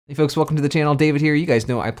Hey folks, welcome to the channel. David here. You guys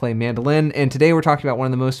know I play mandolin, and today we're talking about one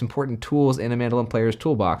of the most important tools in a mandolin player's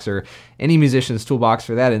toolbox, or any musician's toolbox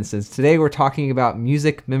for that instance. Today we're talking about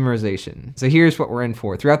music memorization. So here's what we're in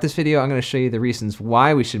for. Throughout this video, I'm going to show you the reasons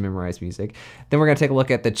why we should memorize music. Then we're going to take a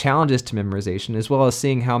look at the challenges to memorization, as well as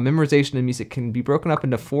seeing how memorization in music can be broken up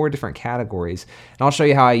into 4 different categories. And I'll show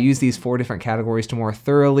you how I use these 4 different categories to more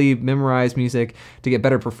thoroughly memorize music, to get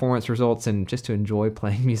better performance results, and just to enjoy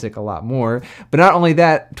playing music a lot more. But not only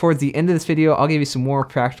that, towards the end of this video, I'll give you some more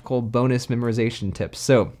practical bonus memorization tips.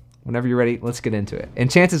 So whenever you're ready, let's get into it.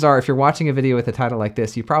 And chances are, if you're watching a video with a title like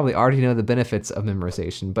this, you probably already know the benefits of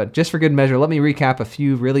memorization. But just for good measure, let me recap a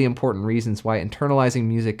few really important reasons why internalizing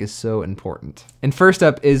music is so important. And first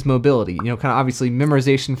up is mobility. You know, kind of obviously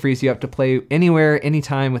memorization frees you up to play anywhere,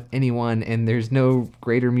 anytime with anyone, and there's no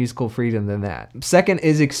greater musical freedom than that. Second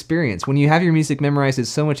is experience. When you have your music memorized, it's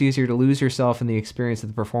so much easier to lose yourself in the experience of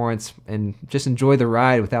the performance and just enjoy the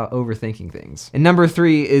ride without overthinking things. And number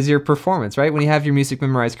 3 is your performance, right? When you have your music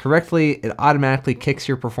memorized correctly, it automatically kicks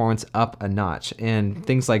your performance up a notch. And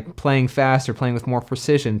things like playing fast or playing with more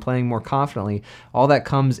precision, playing more confidently, all that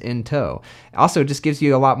comes in tow. Also, it just gives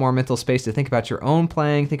you a lot more mental space to think about your own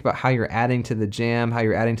playing, think about how you're adding to the jam, how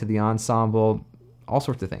you're adding to the ensemble, all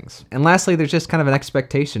sorts of things. And lastly, there's just kind of an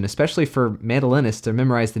expectation, especially for mandolinists, to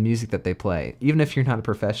memorize the music that they play, even if you're not a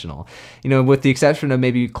professional. You know, with the exception of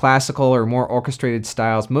maybe classical or more orchestrated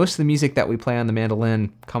styles, most of the music that we play on the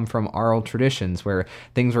mandolin come from oral traditions, where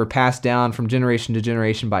things were passed down from generation to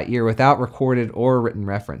generation by ear without recorded or written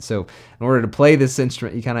reference. So in order to play this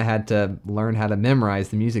instrument, you kind of had to learn how to memorize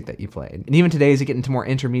the music that you played. And even today, as you get into more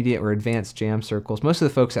intermediate or advanced jam circles, most of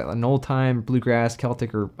the folks at an old time, bluegrass,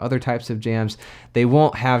 Celtic, or other types of jams, they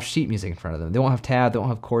won't have sheet music in front of them. They won't have tab, they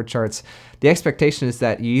won't have chord charts. The expectation is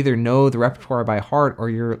that you either know the repertoire by heart, or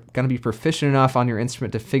you're going to be proficient enough on your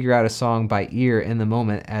instrument to figure out a song by ear in the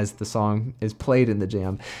moment as the song is played in the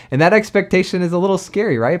jam. And that expectation is a little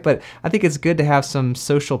scary, right? But I think it's good to have some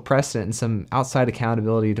social precedent and some outside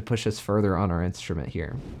accountability to push us further on our instrument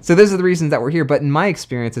here. So those are the reasons that we're here. But in my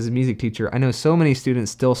experience as a music teacher, I know so many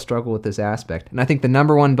students still struggle with this aspect. And I think the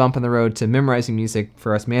number one bump in the road to memorizing music,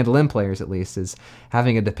 for us mandolin players at least, is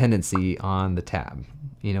having a dependency on the tab.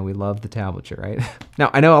 You know, we love the tablature, right?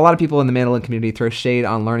 Now, I know a lot of people in the mandolin community throw shade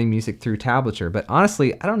on learning music through tablature, but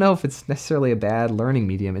honestly, I don't know if it's necessarily a bad learning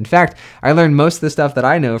medium. In fact, I learned most of the stuff that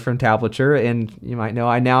I know from tablature, and you might know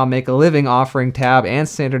I now make a living offering tab and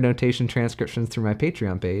standard notation transcriptions through my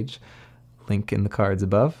Patreon page. Link in the cards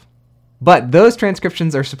above. But those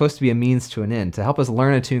transcriptions are supposed to be a means to an end, to help us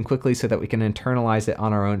learn a tune quickly so that we can internalize it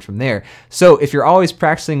on our own from there. So if you're always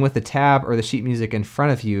practicing with the tab or the sheet music in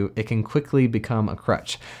front of you, it can quickly become a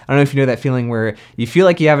crutch. I don't know if you know that feeling where you feel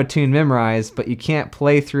like you have a tune memorized, but you can't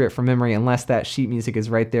play through it from memory unless that sheet music is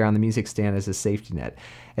right there on the music stand as a safety net.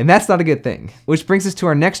 And that's not a good thing. Which brings us to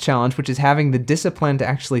our next challenge, which is having the discipline to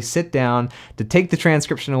actually sit down, to take the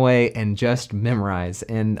transcription away and just memorize.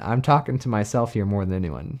 And I'm talking to myself here more than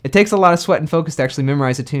anyone. It takes a lot of sweat and focus to actually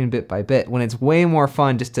memorize a tune bit by bit, when it's way more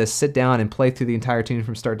fun just to sit down and play through the entire tune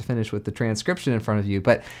from start to finish with the transcription in front of you.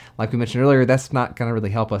 But like we mentioned earlier, that's not going to really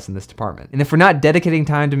help us in this department. And if we're not dedicating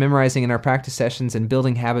time to memorizing in our practice sessions and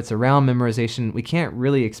building habits around memorization, we can't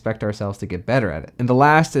really expect ourselves to get better at it. And the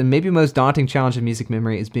last and maybe most daunting challenge of music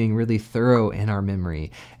memory is being really thorough in our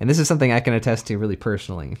memory. And this is something I can attest to really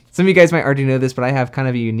personally. Some of you guys might already know this, but I have kind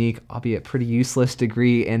of a unique, albeit pretty useless,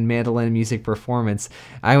 degree in mandolin music performance.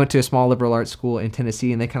 I went to a small liberal arts school in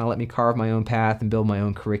Tennessee, and they kind of let me carve my own path and build my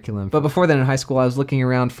own curriculum. But before then in high school, I was looking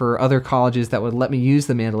around for other colleges that would let me use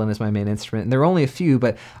the mandolin as my main instrument. And there were only a few,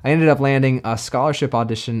 but I ended up landing a scholarship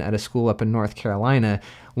audition at a school up in North Carolina.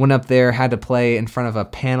 Went up there, had to play in front of a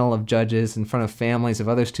panel of judges, in front of families of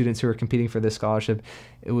other students who were competing for this scholarship.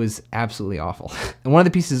 It was absolutely awful. And one of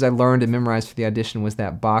the pieces I learned and memorized for the audition was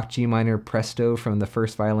that Bach G minor presto from the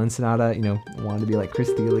First Violin Sonata. You know, wanted to be like Chris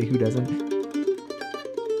Thile, who doesn't?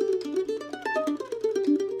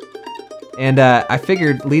 And I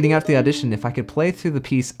figured leading up to the audition, if I could play through the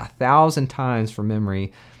piece 1,000 times from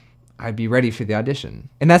memory, I'd be ready for the audition.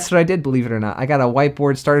 And that's what I did, believe it or not. I got a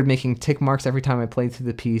whiteboard, started making tick marks every time I played through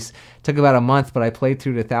the piece. Took about a month, but I played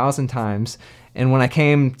through it 1,000 times. And when I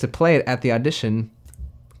came to play it at the audition,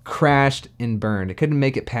 crashed and burned. I couldn't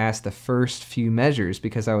make it past the first few measures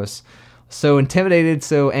because I was so intimidated,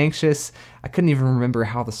 so anxious. I couldn't even remember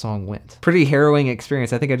how the song went. Pretty harrowing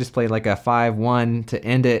experience. I think I just played like a 5-1 to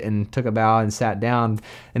end it and took a bow and sat down.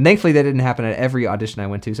 And thankfully that didn't happen at every audition I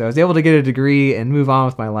went to. So I was able to get a degree and move on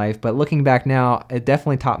with my life. But looking back now, it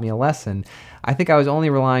definitely taught me a lesson. I think I was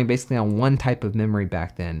only relying basically on one type of memory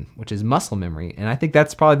back then, which is muscle memory. And I think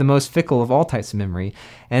that's probably the most fickle of all types of memory.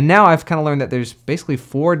 And now I've kind of learned that there's basically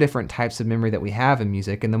 4 different types of memory that we have in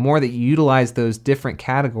music. And the more that you utilize those different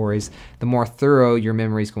categories, the more thorough your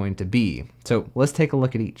memory is going to be. So let's take a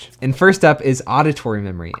look at each. And first up is auditory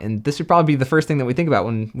memory. And this would probably be the first thing that we think about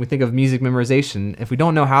when we think of music memorization. If we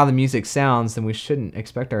don't know how the music sounds, then we shouldn't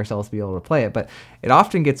expect ourselves to be able to play it, but it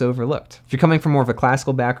often gets overlooked. If you're coming from more of a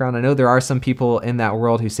classical background, I know there are some people in that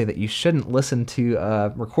world who say that you shouldn't listen to a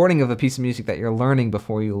recording of a piece of music that you're learning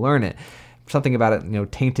before you learn it. Something about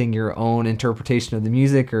it, tainting your own interpretation of the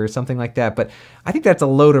music or something like that. But I think that's a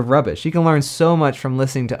load of rubbish. You can learn so much from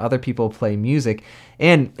listening to other people play music.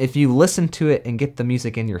 And if you listen to it and get the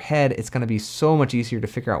music in your head, it's going to be so much easier to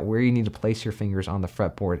figure out where you need to place your fingers on the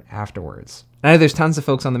fretboard afterwards. I know there's tons of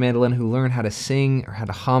folks on the mandolin who learn how to sing or how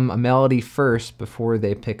to hum a melody first before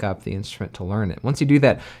they pick up the instrument to learn it. Once you do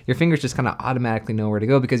that, your fingers just kind of automatically know where to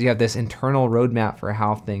go because you have this internal roadmap for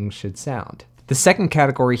how things should sound. The second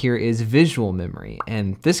category here is visual memory,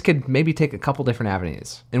 and this could maybe take a couple different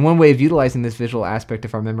avenues. And one way of utilizing this visual aspect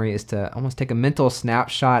of our memory is to almost take a mental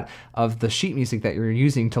snapshot of the sheet music that you're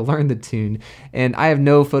using to learn the tune. And I have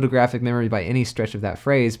no photographic memory by any stretch of that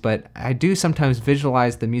phrase, but I do sometimes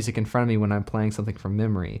visualize the music in front of me when I'm playing something from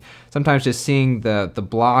memory. Sometimes just seeing the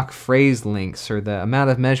block phrase links or the amount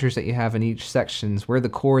of measures that you have in each sections, where the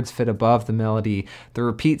chords fit above the melody, the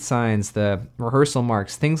repeat signs, the rehearsal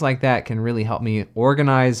marks, things like that can really help me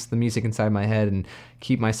organize the music inside my head and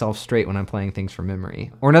keep myself straight when I'm playing things from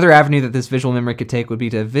memory. Or another avenue that this visual memory could take would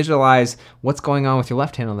be to visualize what's going on with your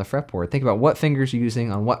left hand on the fretboard. Think about what fingers you're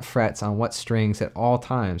using on what frets, on what strings at all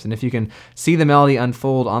times. And if you can see the melody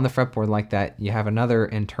unfold on the fretboard like that, you have another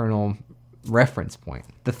internal reference point.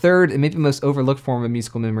 The third and maybe most overlooked form of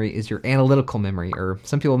musical memory is your analytical memory, or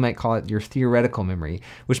some people might call it your theoretical memory,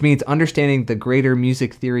 which means understanding the greater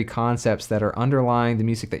music theory concepts that are underlying the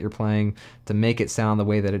music that you're playing to make it sound the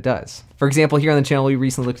way that it does. For example, here on the channel, we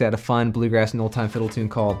recently looked at a fun bluegrass and old-time fiddle tune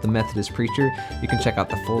called The Methodist Preacher. You can check out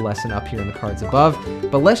the full lesson up here in the cards above.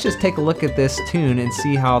 But let's just take a look at this tune and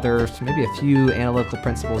see how there's maybe a few analytical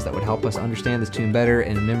principles that would help us understand this tune better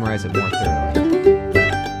and memorize it more thoroughly.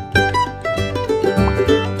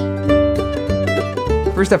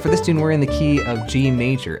 First up for this tune, we're in the key of G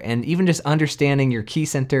major, and even just understanding your key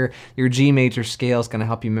center, your G major scale is going to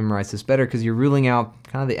help you memorize this better because you're ruling out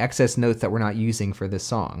kind of the excess notes that we're not using for this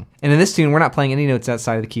song. And in this tune, we're not playing any notes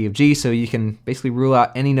outside of the key of G, so you can basically rule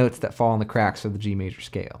out any notes that fall in the cracks of the G major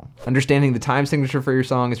scale. Understanding the time signature for your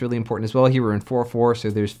song is really important as well. Here we're in 4/4,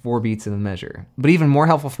 so there's 4 beats in the measure. But even more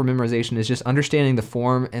helpful for memorization is just understanding the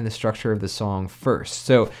form and the structure of the song first.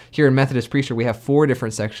 So here in Methodist Preacher, we have 4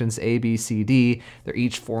 different sections, A, B, C, D. They're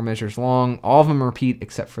each 4 measures long. All of them repeat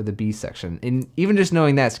except for the B section. And even just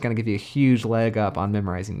knowing that's going to give you a huge leg up on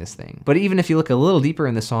memorizing this thing. But even if you look a little deeper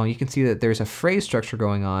in the song, you can see that there's a phrase structure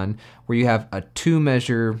going on where you have a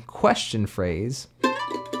 2-measure question phrase,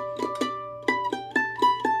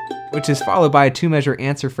 which is followed by a 2-measure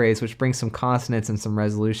answer phrase, which brings some consonance and some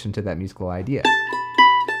resolution to that musical idea.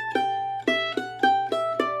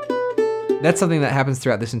 That's something that happens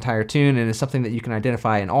throughout this entire tune and is something that you can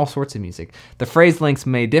identify in all sorts of music. The phrase lengths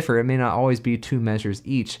may differ. It may not always be 2 measures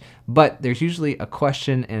each, but there's usually a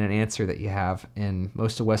question and an answer that you have in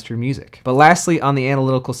most of Western music. But lastly, on the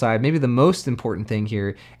analytical side, maybe the most important thing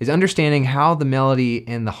here is understanding how the melody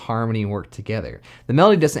and the harmony work together. The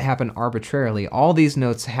melody doesn't happen arbitrarily. All these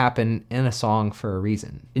notes happen in a song for a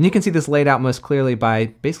reason. And you can see this laid out most clearly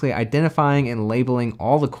by basically identifying and labeling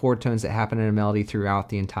all the chord tones that happen in a melody throughout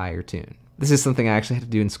the entire tune. This is something I actually had to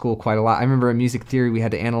do in school quite a lot. I remember in music theory, we had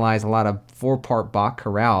to analyze a lot of 4-part Bach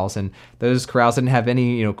chorales, and those chorales didn't have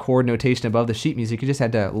any chord notation above the sheet music. You just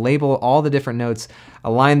had to label all the different notes,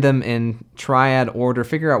 align them in triad order,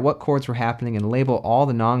 figure out what chords were happening, and label all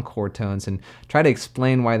the non-chord tones, and try to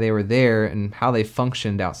explain why they were there and how they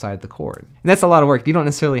functioned outside the chord. And that's a lot of work. You don't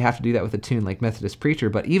necessarily have to do that with a tune like Methodist Preacher,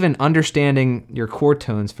 but even understanding your chord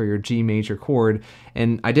tones for your G major chord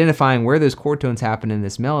and identifying where those chord tones happen in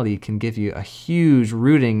this melody can give you a huge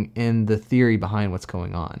rooting in the theory behind what's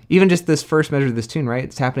going on. Even just this first measure of this tune, right?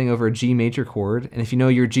 It's happening over a G major chord, and if you know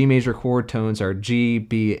your G major chord tones are G,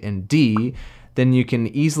 B, and D, then you can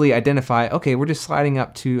easily identify, okay, we're just sliding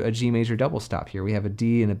up to a G major double stop here. We have a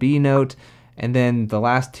D and a B note, And then the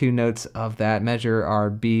last two notes of that measure are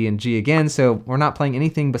B and G again, so we're not playing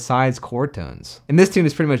anything besides chord tones. And this tune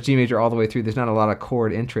is pretty much G major all the way through. There's not a lot of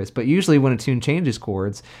chord interest, but usually when a tune changes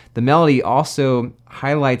chords, the melody also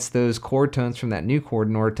highlights those chord tones from that new chord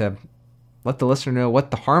in order to let the listener know what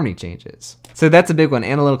the harmony change is. So that's a big one.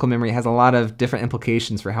 Analytical memory has a lot of different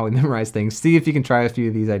implications for how we memorize things. See if you can try a few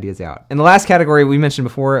of these ideas out. And the last category we mentioned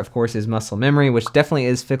before, of course, is muscle memory, which definitely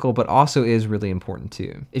is fickle, but also is really important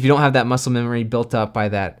too. If you don't have that muscle memory built up by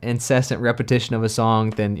that incessant repetition of a song,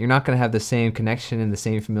 then you're not gonna have the same connection and the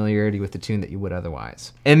same familiarity with the tune that you would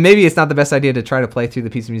otherwise. And maybe it's not the best idea to try to play through the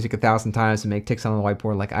piece of music 1,000 times and make ticks on the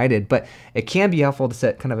whiteboard like I did, but it can be helpful to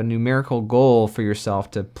set kind of a numerical goal for yourself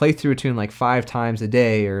to play through a tune like 5 times a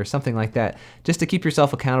day or something like that, just to keep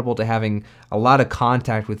yourself accountable to having a lot of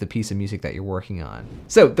contact with the piece of music that you're working on.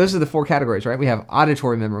 So those are the 4 categories, right? We have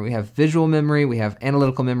auditory memory, we have visual memory, we have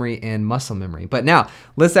analytical memory, and muscle memory. But now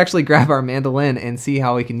let's actually grab our mandolin and see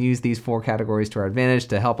how we can use these 4 categories to our advantage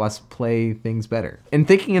to help us play things better. In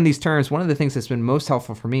thinking in these terms, one of the things that's been most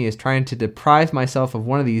helpful for me is trying to deprive myself of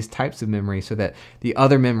one of these types of memory so that the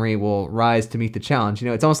other memory will rise to meet the challenge. You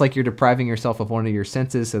know, it's almost like you're depriving yourself of one of your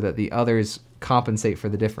senses so that the others compensate for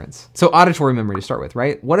the difference. So auditory memory to start with,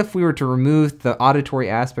 right? What if we were to remove the auditory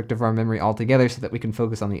aspect of our memory altogether so that we can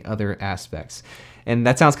focus on the other aspects? And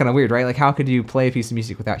that sounds kind of weird, right? Like, how could you play a piece of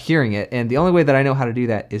music without hearing it? And the only way that I know how to do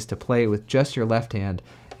that is to play with just your left hand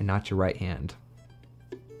and not your right hand.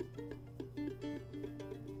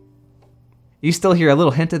 You still hear a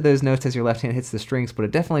little hint of those notes as your left hand hits the strings, but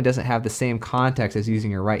it definitely doesn't have the same context as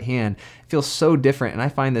using your right hand. It feels so different, and I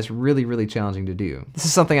find this really, really challenging to do. This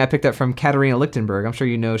is something I picked up from Katarina Lichtenberg. I'm sure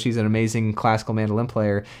you know she's an amazing classical mandolin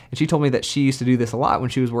player, and she told me that she used to do this a lot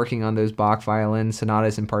when she was working on those Bach violin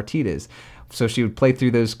sonatas and partitas. So she would play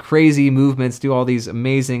through those crazy movements, do all these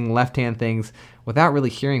amazing left-hand things without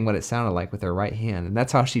really hearing what it sounded like with her right hand, and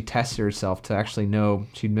that's how she tested herself to actually know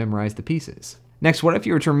she'd memorized the pieces. Next, what if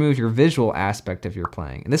you were to remove your visual aspect of your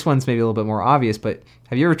playing? And this one's maybe a little bit more obvious, but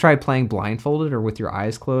have you ever tried playing blindfolded or with your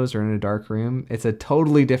eyes closed or in a dark room? It's a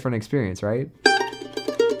totally different experience, right?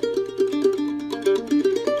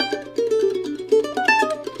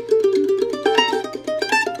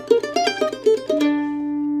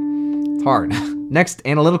 It's hard. Next,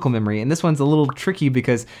 analytical memory, and this one's a little tricky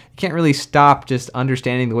because you can't really stop just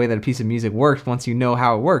understanding the way that a piece of music works once you know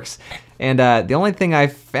how it works. And the only thing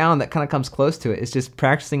I've found that kind of comes close to it is just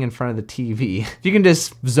practicing in front of the TV. If you can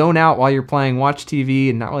just zone out while you're playing, watch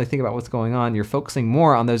TV, and not really think about what's going on, you're focusing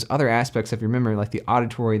more on those other aspects of your memory, like the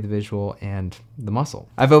auditory, the visual, and the muscle.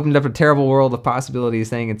 I've opened up a terrible world of possibilities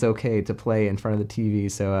saying it's okay to play in front of the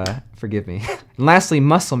TV, so forgive me. And lastly,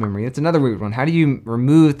 muscle memory. It's another weird one. How do you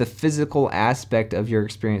remove the physical aspect of your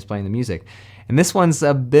experience playing the music? And this one's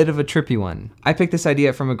a bit of a trippy one. I picked this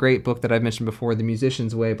idea from a great book that I've mentioned before, The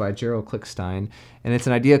Musician's Way by Gerald Klickstein, and it's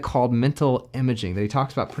an idea called mental imaging that he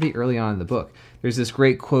talks about pretty early on in the book. There's this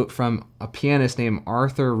great quote from a pianist named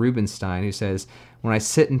Arthur Rubinstein who says, "When I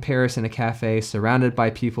sit in Paris in a cafe surrounded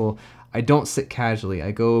by people, I don't sit casually.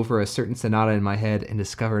 I go over a certain sonata in my head and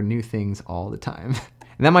discover new things all the time."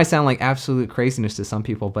 And that might sound like absolute craziness to some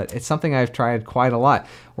people, but it's something I've tried quite a lot,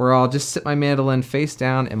 where I'll just sit my mandolin face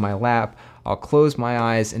down in my lap, I'll close my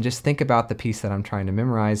eyes and just think about the piece that I'm trying to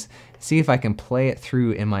memorize, see if I can play it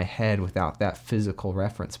through in my head without that physical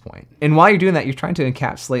reference point. And while you're doing that, you're trying to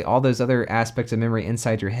encapsulate all those other aspects of memory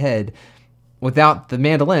inside your head without the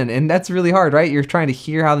mandolin, and that's really hard, right? You're trying to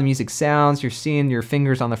hear how the music sounds, you're seeing your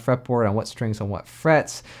fingers on the fretboard on what strings on what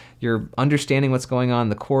frets, you're understanding what's going on in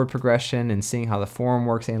the chord progression and seeing how the form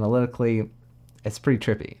works analytically. It's pretty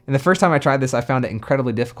trippy. And the first time I tried this, I found it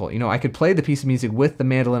incredibly difficult. You know, I could play the piece of music with the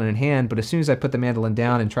mandolin in hand, but as soon as I put the mandolin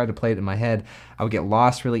down and tried to play it in my head, I would get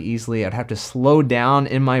lost really easily. I'd have to slow down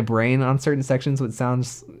in my brain on certain sections, which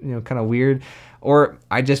sounds, kind of weird, or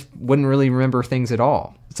I just wouldn't really remember things at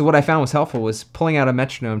all. So what I found was helpful was pulling out a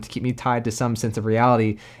metronome to keep me tied to some sense of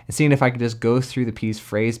reality and seeing if I could just go through the piece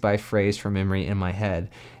phrase by phrase from memory in my head.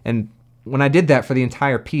 And when I did that for the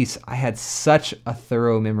entire piece, I had such a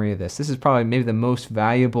thorough memory of this. This is probably maybe the most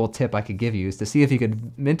valuable tip I could give you, is to see if you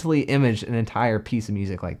could mentally image an entire piece of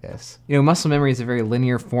music like this. Muscle memory is a very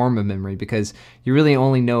linear form of memory because you really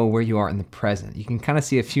only know where you are in the present. You can kind of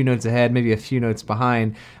see a few notes ahead, maybe a few notes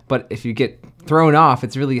behind, but if you get thrown off,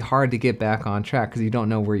 it's really hard to get back on track because you don't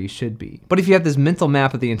know where you should be. But if you have this mental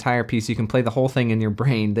map of the entire piece, you can play the whole thing in your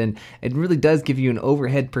brain, then it really does give you an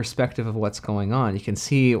overhead perspective of what's going on. You can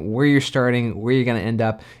see where you're starting, where you're going to end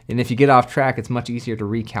up, and if you get off track, it's much easier to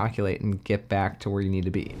recalculate and get back to where you need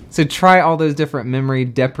to be. So try all those different memory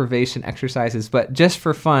deprivation exercises, but just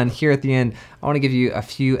for fun, here at the end, I want to give you a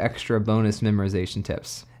few extra bonus memorization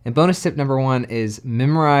tips. And bonus tip number 1 is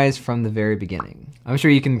memorize from the very beginning. I'm sure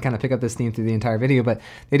you can kind of pick up this theme through the entire video, but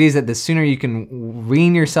the idea is that the sooner you can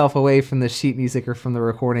wean yourself away from the sheet music or from the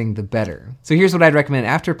recording, the better. So here's what I'd recommend.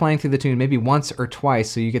 After playing through the tune, maybe once or twice,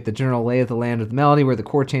 so you get the general lay of the land of the melody, where the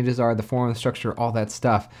chord changes are, the form, the structure, all that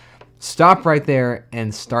stuff. Stop right there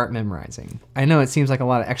and start memorizing. I know it seems like a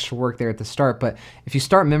lot of extra work there at the start, but if you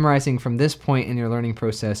start memorizing from this point in your learning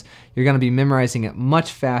process, you're going to be memorizing it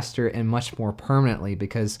much faster and much more permanently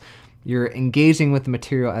because you're engaging with the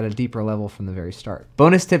material at a deeper level from the very start.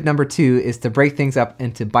 Bonus tip number 2 is to break things up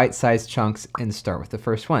into bite-sized chunks and start with the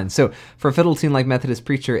first one. So for a fiddle tune like Methodist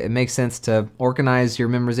Preacher, it makes sense to organize your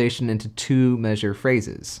memorization into 2-measure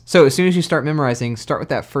phrases. So as soon as you start memorizing, start with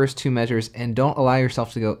that first 2 measures and don't allow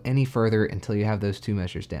yourself to go any further until you have those 2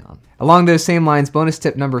 measures down. Along those same lines, bonus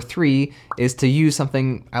tip number 3 is to use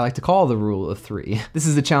something I like to call the rule of 3. This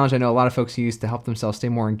is a challenge I know a lot of folks use to help themselves stay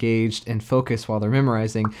more engaged and focused while they're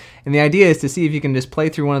memorizing. And the idea is to see if you can just play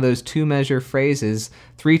through one of those 2-measure phrases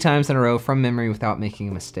 3 times in a row from memory without making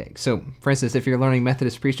a mistake. So for instance, if you're learning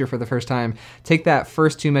Methodist Preacher for the first time, take that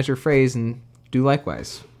first 2-measure phrase and do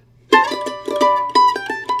likewise.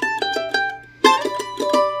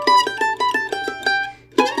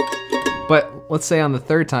 But let's say on the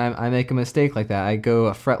 3rd time, I make a mistake like that. I go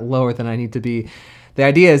a fret lower than I need to be. The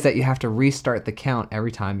idea is that you have to restart the count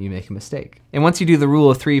every time you make a mistake. And once you do the rule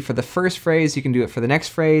of 3 for the first phrase, you can do it for the next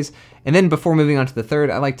phrase. And then before moving on to the 3rd,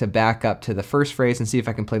 I like to back up to the first phrase and see if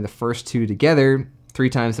I can play the first 2 together 3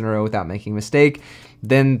 times in a row without making a mistake.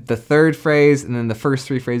 Then the 3rd phrase, and then the first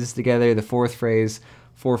 3 phrases together, the 4th phrase,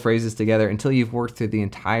 4 phrases together until you've worked through the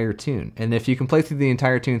entire tune. And if you can play through the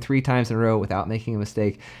entire tune 3 times in a row without making a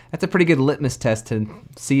mistake, that's a pretty good litmus test to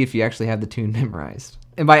see if you actually have the tune memorized.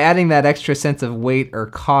 And by adding that extra sense of weight or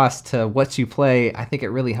cost to what you play, I think it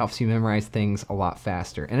really helps you memorize things a lot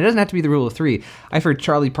faster. And it doesn't have to be the rule of 3. I've heard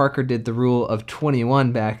Charlie Parker did the rule of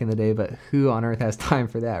 21 back in the day, but who on earth has time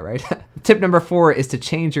for that, right? Tip number 4 is to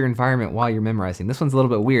change your environment while you're memorizing. This one's a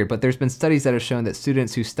little bit weird, but there's been studies that have shown that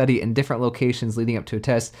students who study in different locations leading up to a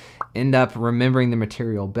test end up remembering the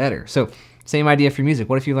material better. So same idea for music.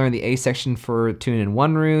 What if you learn the A section for a tune in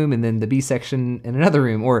one room and then the B section in another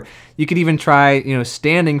room? Or you could even try,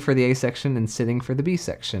 standing for the A section and sitting for the B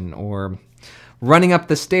section, or running up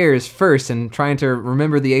the stairs first and trying to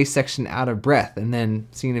remember the A section out of breath and then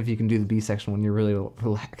seeing if you can do the B section when you're really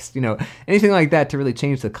relaxed. Anything like that to really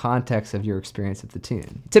change the context of your experience of the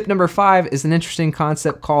tune. Tip number 5 is an interesting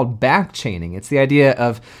concept called back chaining. It's the idea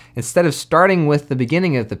of, instead of starting with the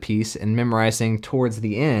beginning of the piece and memorizing towards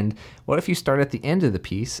the end, what if you start at the end of the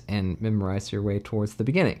piece and memorize your way towards the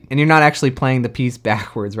beginning? And you're not actually playing the piece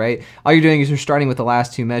backwards, right? All you're doing is you're starting with the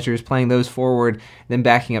last 2 measures, playing those forward, then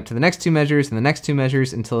backing up to the next 2 measures and the next 2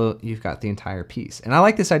 measures until you've got the entire piece. And I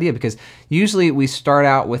like this idea because usually we start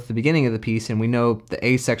out with the beginning of the piece and we know the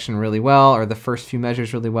A section really well, or the first few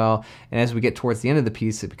measures really well. And as we get towards the end of the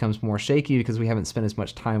piece, it becomes more shaky because we haven't spent as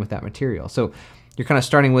much time with that material. So you're kind of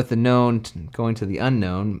starting with the known, going to the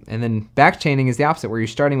unknown, and then back chaining is the opposite, where you're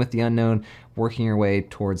starting with the unknown, working your way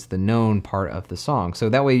towards the known part of the song. So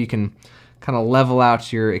that way you can kind of level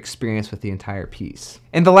out your experience with the entire piece.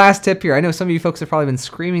 And the last tip here, I know some of you folks have probably been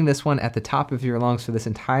screaming this one at the top of your lungs for this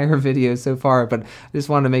entire video so far, but I just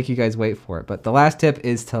wanted to make you guys wait for it. But the last tip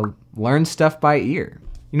is to learn stuff by ear.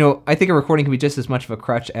 I think a recording can be just as much of a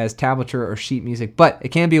crutch as tablature or sheet music, but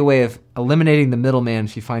it can be a way of eliminating the middleman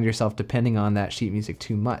if you find yourself depending on that sheet music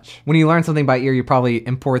too much. When you learn something by ear, you probably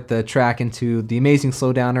import the track into the Amazing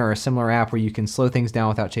Slowdowner or a similar app where you can slow things down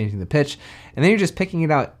without changing the pitch, and then you're just picking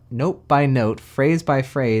it out note by note, phrase by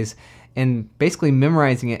phrase, and basically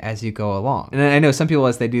memorizing it as you go along. And I know some people,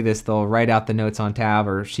 as they do this, they'll write out the notes on tab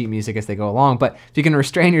or sheet music as they go along, but if you can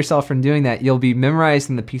restrain yourself from doing that, you'll be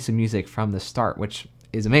memorizing the piece of music from the start, which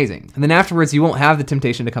is amazing. And then afterwards, you won't have the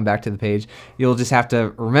temptation to come back to the page. You'll just have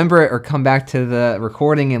to remember it or come back to the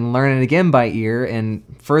recording and learn it again by ear and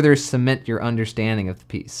further cement your understanding of the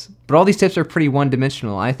piece. But all these tips are pretty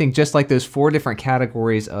one-dimensional. I think just like those 4 different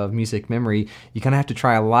categories of music memory, you kind of have to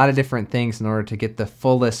try a lot of different things in order to get the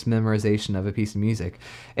fullest memorization of a piece of music.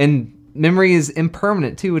 And memory is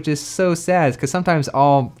impermanent too, which is so sad, because sometimes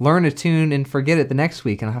I'll learn a tune and forget it the next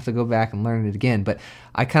week and I'll have to go back and learn it again. But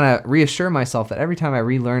I kind of reassure myself that every time I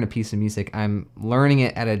relearn a piece of music, I'm learning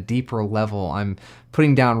it at a deeper level. I'm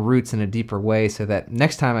putting down roots in a deeper way so that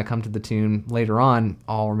next time I come to the tune later on,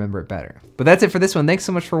 I'll remember it better. But that's it for this one. Thanks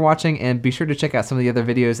so much for watching, and be sure to check out some of the other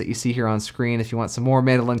videos that you see here on screen if you want some more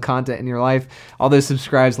Mandolin content in your life. All those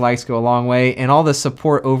subscribes, likes go a long way, and all the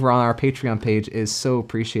support over on our Patreon page is so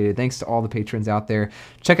appreciated. Thanks to all the patrons out there.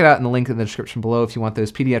 Check it out in the link in the description below if you want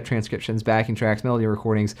those PDF transcriptions, backing tracks, melody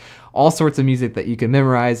recordings, all sorts of music that you can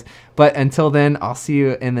memorize. But until then, I'll see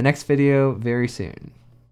you in the next video very soon.